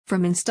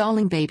From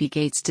installing baby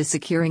gates to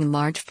securing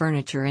large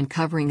furniture and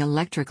covering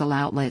electrical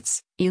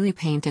outlets, Ely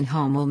Paint and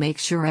Home will make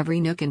sure every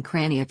nook and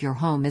cranny of your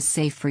home is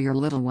safe for your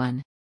little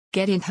one.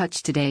 Get in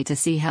touch today to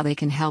see how they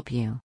can help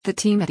you. The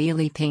team at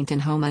Ely Paint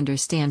and Home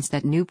understands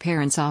that new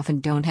parents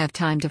often don't have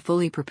time to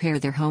fully prepare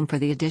their home for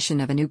the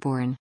addition of a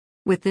newborn.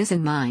 With this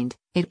in mind,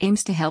 it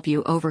aims to help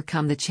you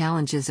overcome the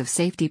challenges of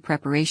safety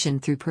preparation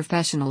through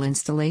professional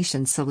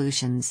installation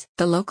solutions.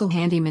 The local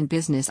handyman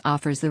business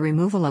offers the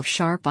removal of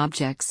sharp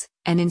objects,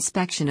 an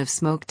inspection of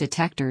smoke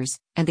detectors,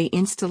 and the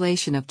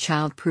installation of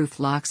child-proof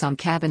locks on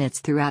cabinets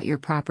throughout your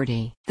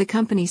property. The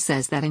company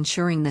says that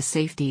ensuring the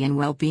safety and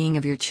well-being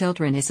of your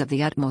children is of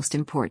the utmost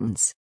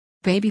importance.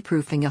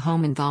 Baby-proofing a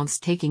home involves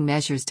taking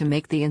measures to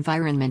make the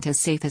environment as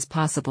safe as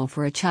possible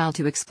for a child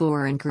to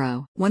explore and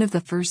grow. One of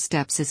the first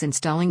steps is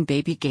installing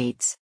baby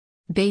gates.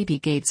 Baby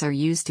gates are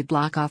used to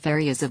block off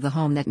areas of the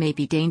home that may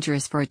be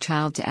dangerous for a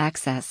child to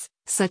access,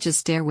 such as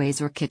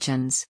stairways or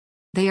kitchens.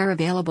 They are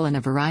available in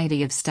a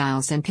variety of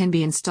styles and can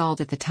be installed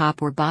at the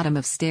top or bottom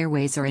of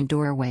stairways or in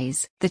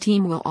doorways. The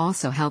team will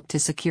also help to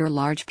secure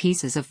large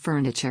pieces of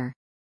furniture.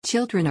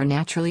 Children are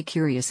naturally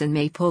curious and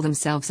may pull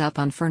themselves up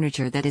on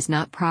furniture that is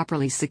not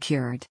properly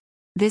secured.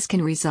 This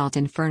can result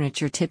in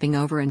furniture tipping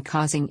over and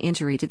causing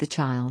injury to the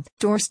child.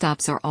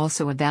 Doorstops are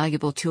also a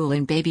valuable tool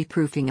in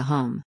baby-proofing a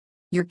home.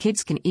 Your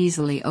kids can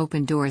easily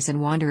open doors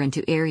and wander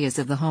into areas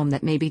of the home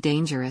that may be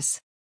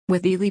dangerous.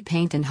 With Ely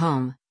Paint and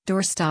Home,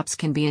 doorstops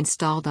can be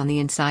installed on the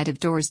inside of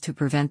doors to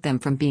prevent them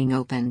from being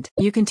opened.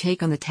 You can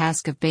take on the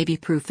task of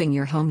baby-proofing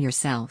your home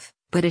yourself,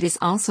 but it is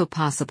also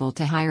possible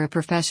to hire a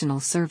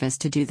professional service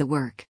to do the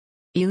work.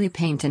 Ely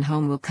Paint and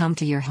Home will come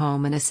to your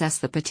home and assess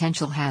the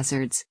potential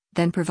hazards,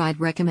 then provide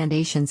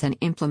recommendations and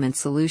implement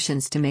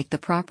solutions to make the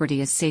property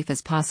as safe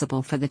as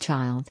possible for the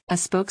child. A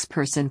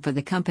spokesperson for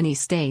the company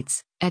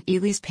states, "At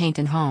Ely's Paint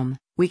and Home,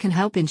 we can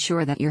help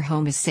ensure that your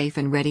home is safe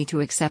and ready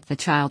to accept the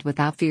child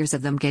without fears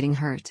of them getting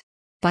hurt."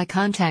 By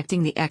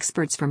contacting the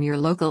experts from your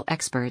local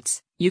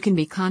experts, you can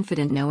be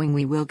confident knowing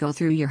we will go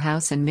through your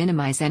house and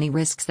minimize any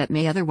risks that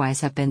may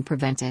otherwise have been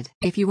prevented.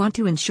 If you want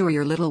to ensure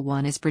your little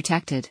one is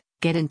protected,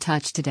 get in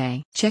touch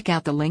today. Check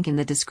out the link in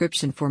the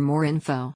description for more info.